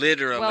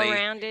literally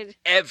well-rounded.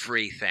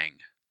 Everything.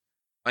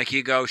 Like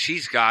you go,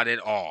 she's got it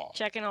all.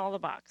 Checking all the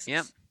boxes.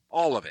 Yep.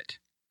 All of it.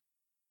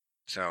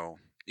 So,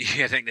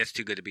 I think that's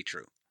too good to be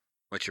true.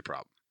 What's your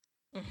problem?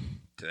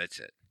 So that's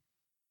it.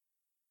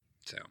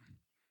 So,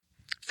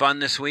 fun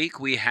this week.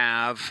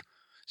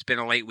 It's been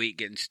a late week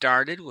getting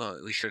started. Well,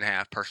 we should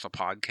have personal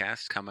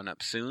podcasts coming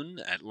up soon.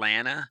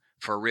 Atlanta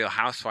for Real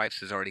Housewives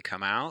has already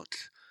come out.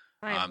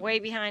 I'm way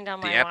behind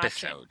on my the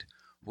episode. Watching.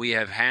 We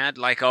have had,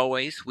 like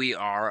always, we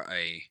are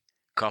a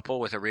couple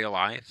with a real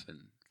life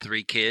and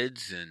 3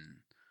 kids and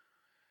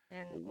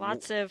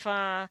lots of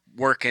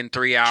working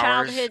 3 hours.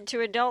 Childhood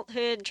to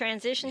adulthood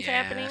transitions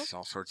happening. Yes,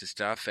 all sorts of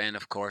stuff. And,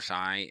 of course,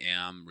 I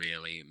am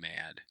really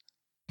mad.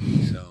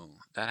 So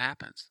that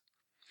happens.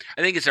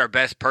 I think it's our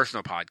best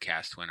personal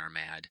podcast when we're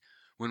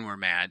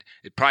mad.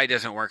 It probably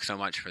doesn't work so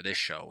much for this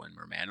show when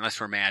we're mad, unless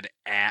we're mad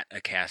at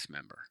a cast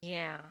member.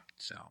 Yeah.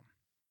 So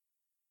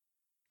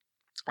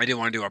I didn't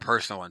want to do our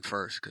personal one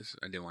first because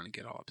I didn't want to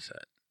get all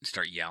upset and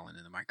start yelling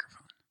in the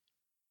microphone.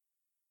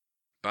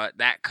 But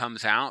that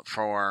comes out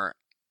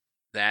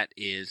that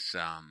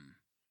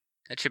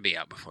should be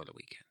out before the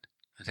weekend.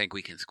 I think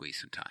we can squeeze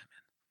some time in.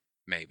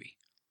 Maybe.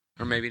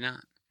 Or maybe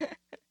not.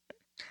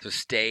 So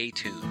stay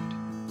tuned.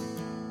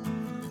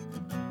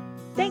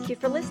 Thank you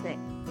for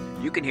listening.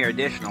 You can hear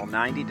additional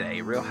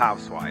 90-day Real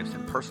Housewives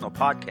and personal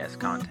podcast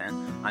content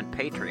on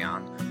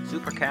Patreon,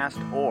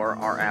 Supercast, or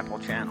our Apple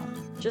channel.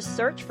 Just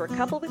search for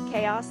Coupled with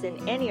Chaos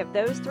in any of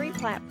those 3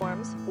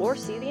 platforms or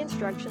see the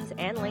instructions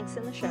and links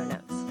in the show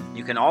notes.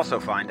 You can also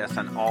find us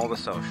on all the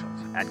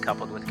socials at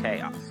Coupled with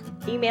Chaos.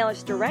 Email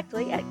us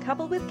directly at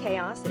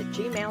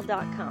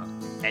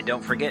coupledwithchaos@gmail.com. And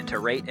don't forget to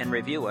rate and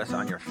review us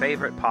on your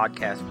favorite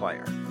podcast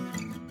player.